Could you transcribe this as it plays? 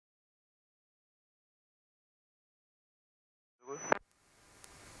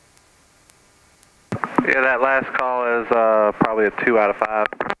Yeah, that last call is probably a 2 out of 5.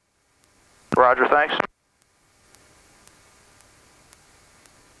 Roger, thanks.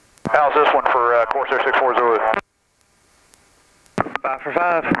 How's this one for Corsair 640? 5 for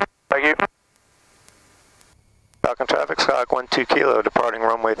 5. Thank you. Falcon traffic, Skyhawk 12 Kilo, departing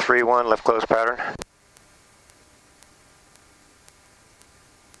runway 31, left close pattern.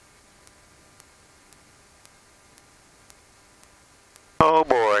 Oh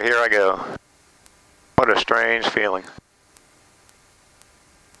boy, here I go. What a strange feeling.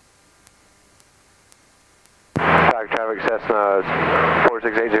 Falcon traffic, Cessna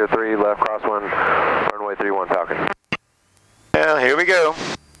 46803, left crosswind, runway 31 Falcon. Well, here we go.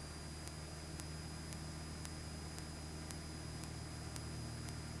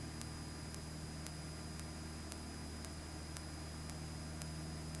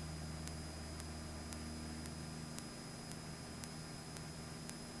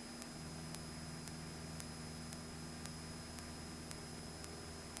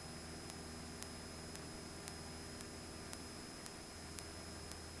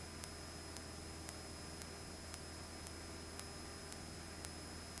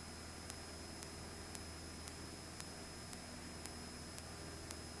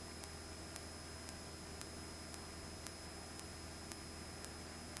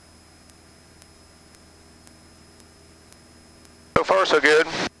 So far, so good.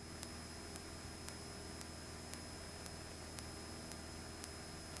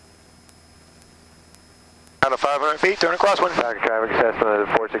 Out of 500 feet, turn across one. Falcon traffic, Cessna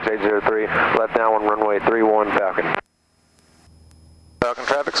 46803, left downwind, runway 31 Falcon. Falcon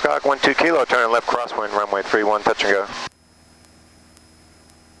traffic, Skyhawk 12 Kilo, turn left crosswind, runway 31, touch and go.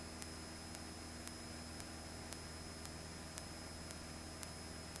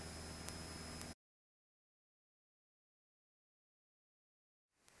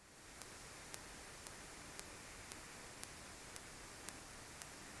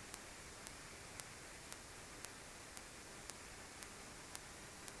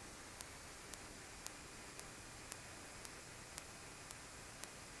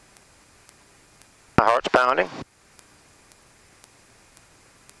 My heart's pounding.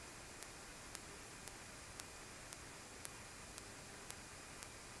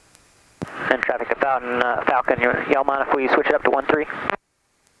 And traffic at Falcon, y'all mind if we switch it up to 1-3?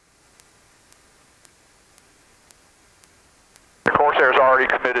 The Corsair's already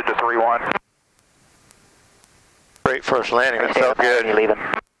committed to 3-1. Great first landing, that felt good. You leaving?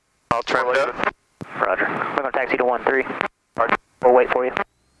 All trimmed up. Roger. We're going to taxi to 1-3. Roger. We'll wait for you.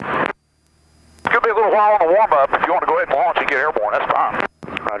 It's going to be a little while on the warm-up. If you want to go ahead and launch and get airborne, that's fine.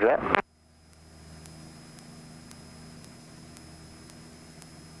 Roger that.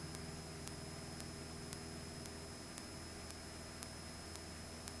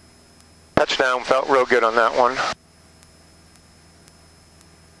 Touchdown felt real good on that one.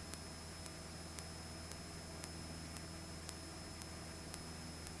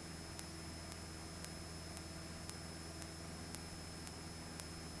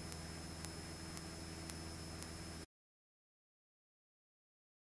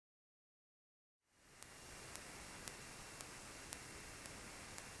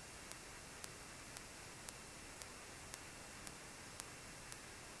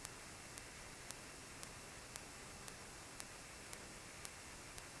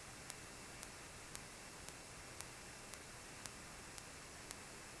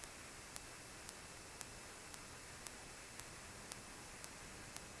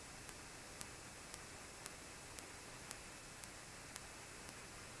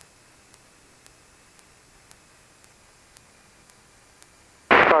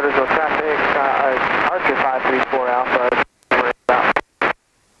 Cartersville traffic, Archer 534 Alpha.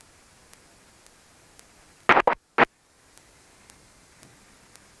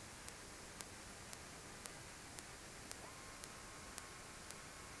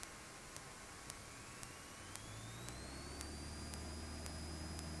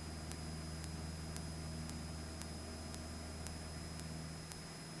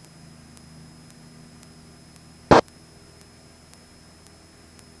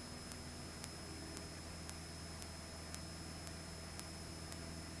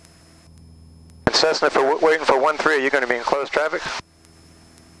 Cessna, if we're waiting for 1-3, are you going to be in close traffic?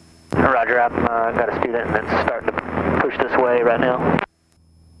 Roger, I've got a student that's starting to push this way right now.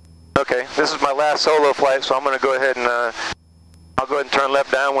 Okay, this is my last solo flight, so I'm going to go ahead and I'll go ahead and turn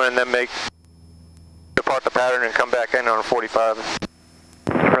left downwind and then depart the pattern and come back in on 45.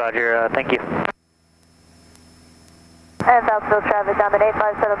 Roger, thank you. And Southfield traffic, Diamond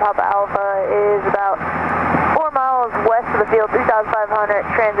 857 Papa Alpha is about 4 miles west of the field, 3,500,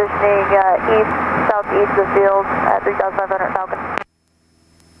 transitioning east, southeast of the field at 3,500 Falcon.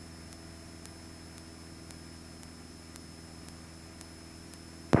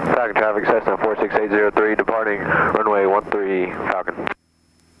 Falcon traffic, Cessna 46803, departing runway 13 Falcon.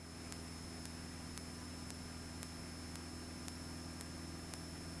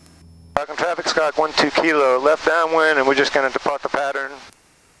 Falcon traffic, Skyhawk 12 Kilo, left downwind, and we're just going to depart the pattern.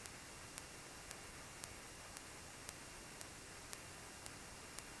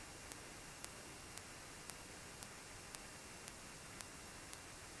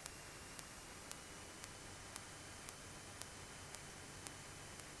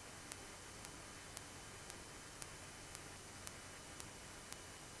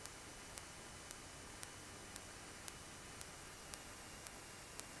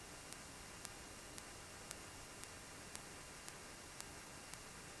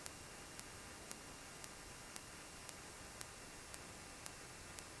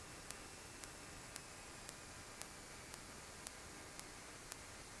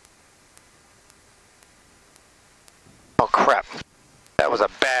 Oh crap, that was a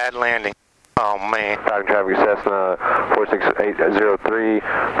bad landing. Oh man. Falcon traffic, Cessna 46803,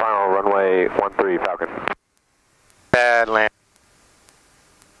 final runway 13 Falcon. Bad landing.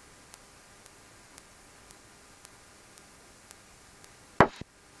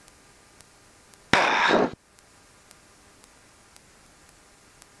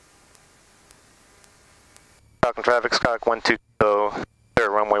 Falcon traffic, Skyhawk 12 Kilo, clear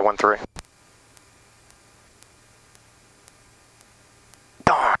runway 13.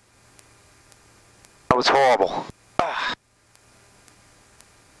 Darn. That was horrible.